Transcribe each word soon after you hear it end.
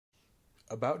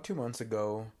About 2 months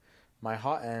ago, my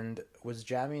hot end was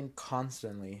jamming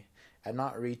constantly and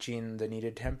not reaching the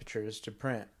needed temperatures to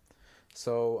print.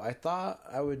 So I thought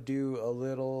I would do a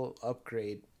little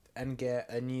upgrade and get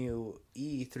a new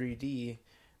E3D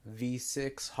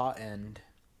V6 hot end.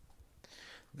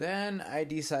 Then I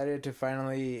decided to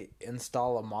finally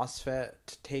install a MOSFET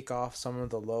to take off some of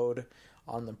the load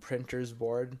on the printer's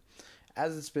board,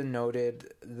 as it's been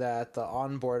noted that the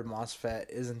onboard MOSFET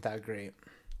isn't that great.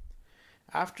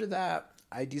 After that,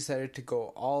 I decided to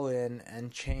go all in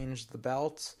and change the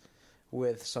belts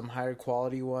with some higher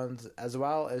quality ones, as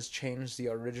well as change the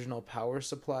original power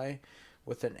supply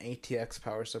with an ATX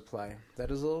power supply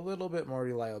that is a little bit more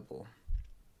reliable.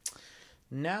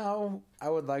 Now, I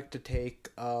would like to take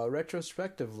a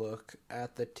retrospective look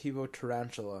at the Tevo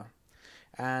Tarantula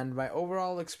and my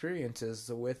overall experiences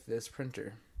with this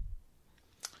printer.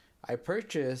 I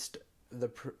purchased the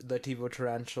Tevo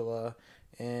Tarantula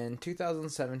in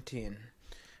 2017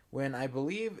 when I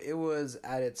believe it was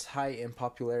at its height in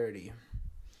popularity.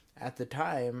 At the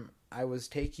time, I was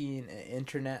taking an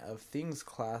Internet of Things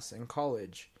class in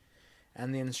college,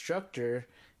 and the instructor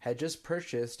had just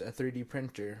purchased a 3D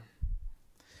printer.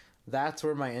 That's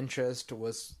when my interest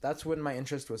was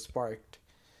sparked.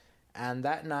 And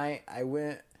that night I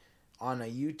went on a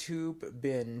YouTube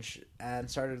binge and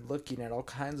started looking at all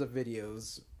kinds of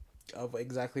videos of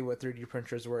exactly what 3D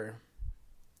printers were.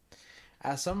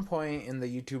 At some point in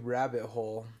the YouTube rabbit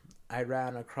hole, I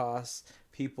ran across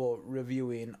people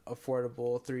reviewing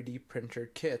affordable 3D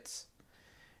printer kits,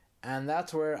 and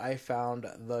that's where I found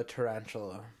the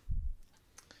Tarantula.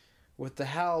 With the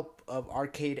help of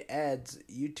Arcade Ed's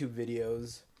YouTube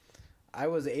videos, I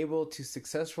was able to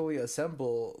successfully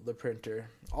assemble the printer.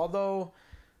 Although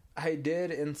I did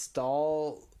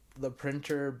install the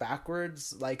printer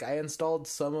backwards, like I installed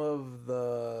some of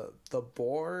the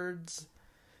boards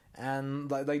and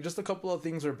like just a couple of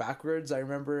things were backwards. I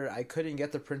remember I couldn't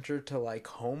get the printer to like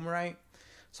home right,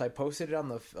 so I posted it on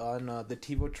the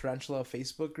Tevo Tarantula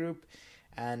Facebook group,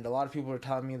 and a lot of people were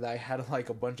telling me that I had like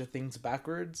a bunch of things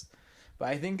backwards. But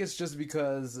I think it's just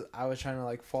because I was trying to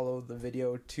like follow the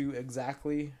video too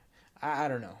exactly. I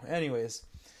don't know. Anyways,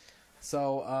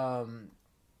 so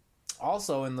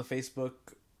also in the Facebook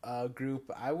group,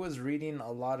 I was reading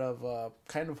a lot of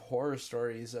kind of horror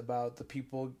stories about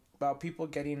people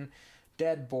getting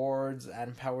dead boards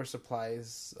and power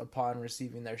supplies upon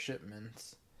receiving their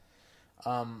shipments.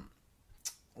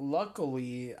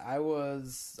 Luckily, I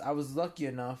was lucky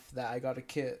enough that I got a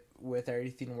kit with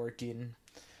everything working,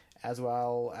 as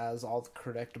well as all the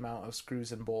correct amount of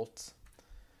screws and bolts.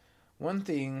 One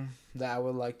thing that I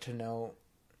would like to note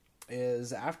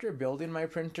is after building my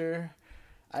printer,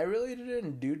 I really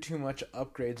didn't do too much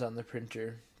upgrades on the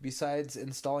printer, besides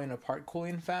installing a part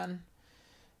cooling fan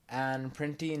and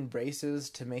printing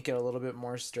braces to make it a little bit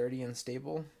more sturdy and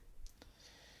stable.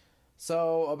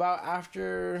 So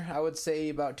after I would say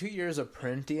about 2 years of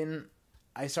printing,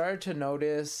 I started to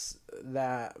notice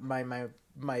that my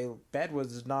bed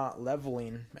was not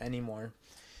leveling anymore.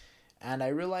 And I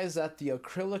realized that the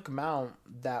acrylic mount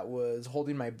that was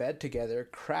holding my bed together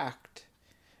cracked.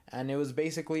 And it was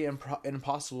basically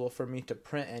impossible for me to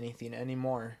print anything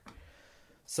anymore.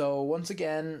 So once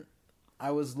again,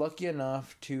 I was lucky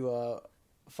enough to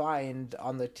find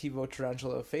on the Tevo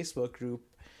Tarantula Facebook group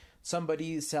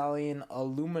somebody selling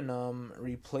aluminum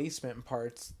replacement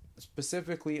parts,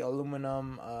 specifically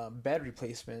aluminum bed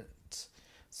replacements.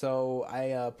 So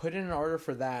I put in an order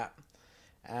for that,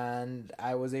 and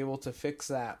I was able to fix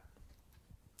that.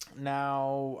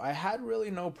 Now, I had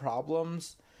really no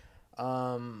problems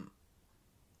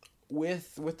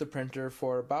with the printer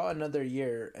for about another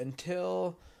year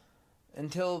until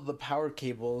the power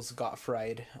cables got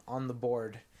fried on the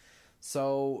board.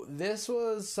 So this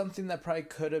was something that probably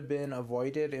could have been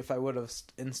avoided if I would have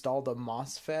installed a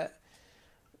MOSFET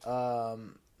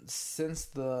since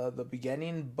the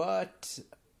beginning, but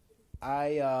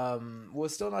I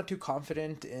was still not too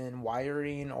confident in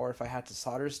wiring or if I had to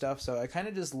solder stuff, so I kind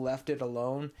of just left it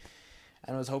alone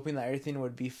and was hoping that everything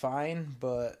would be fine.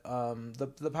 But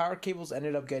the power cables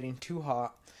ended up getting too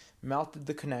hot, melted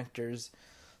the connectors.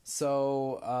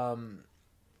 So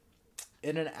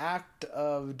in an act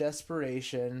of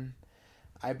desperation,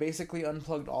 I basically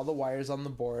unplugged all the wires on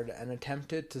the board and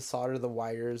attempted to solder the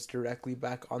wires directly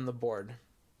back on the board.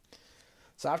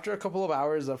 So after a couple of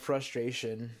hours of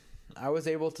frustration, I was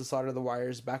able to solder the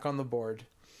wires back on the board.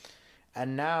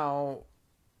 And now,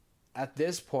 at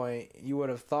this point, you would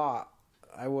have thought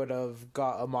I would have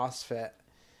got a MOSFET,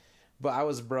 but I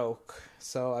was broke.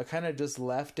 So I kind of just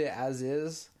left it as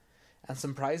is. And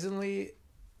surprisingly,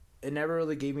 it never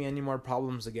really gave me any more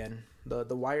problems again.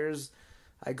 The wires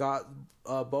I got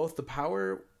both the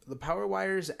power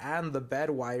wires and the bed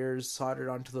wires soldered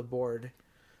onto the board,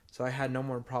 so I had no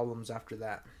more problems after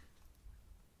that.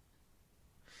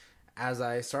 As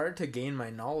I started to gain my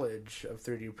knowledge of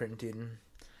 3D printing,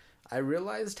 I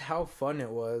realized how fun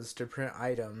it was to print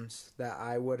items that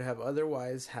I would have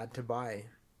otherwise had to buy.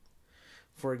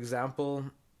 For example,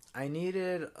 I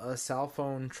needed a cell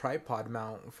phone tripod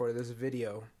mount for this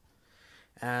video,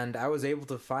 and I was able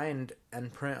to find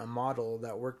and print a model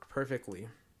that worked perfectly.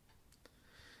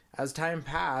 As time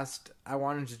passed, I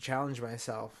wanted to challenge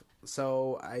myself,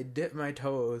 so I dipped my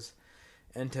toes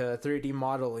into 3D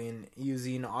modeling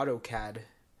using AutoCAD.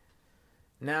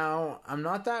 Now, I'm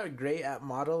not that great at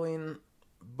modeling,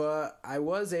 but I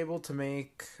was able to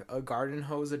make a garden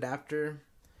hose adapter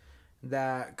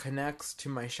that connects to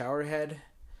my shower head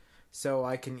so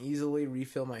I can easily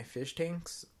refill my fish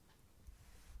tanks.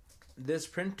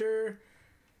 This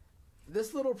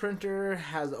little printer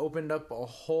has opened up a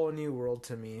whole new world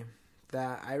to me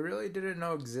that I really didn't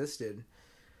know existed,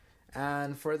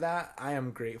 and for that I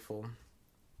am grateful.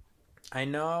 I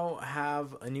now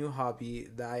have a new hobby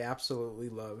that I absolutely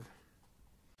love.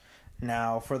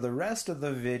 Now, for the rest of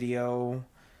the video,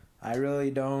 I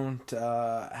really don't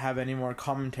have any more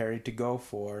commentary to go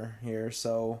for here,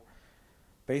 so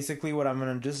basically what I'm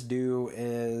going to just do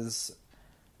is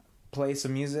play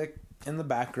some music in the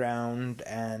background,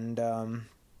 and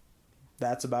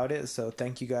that's about it. So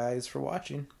thank you guys for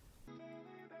watching.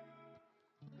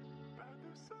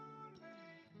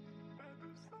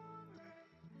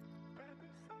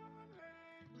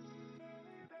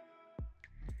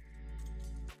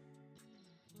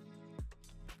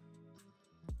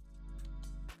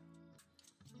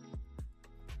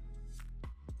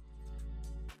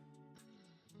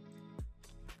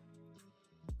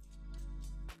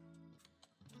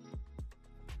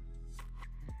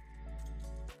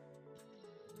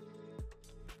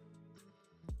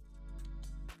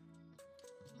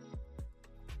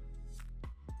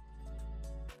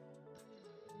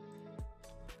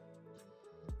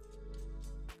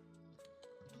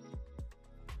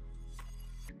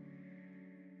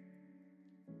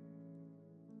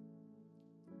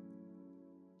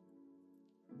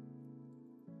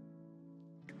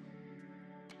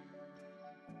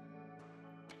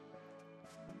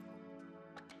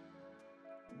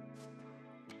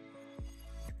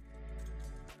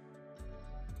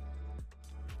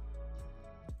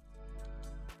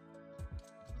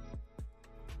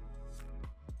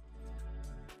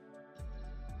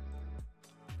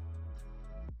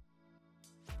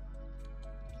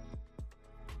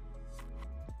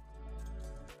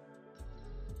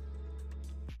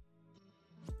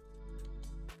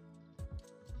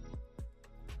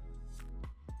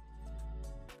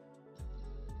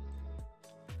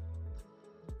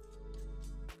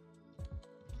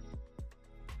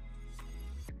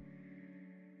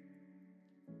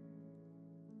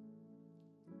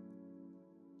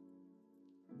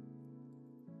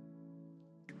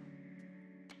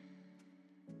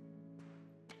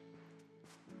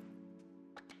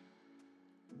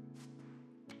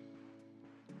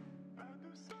 Pas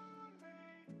de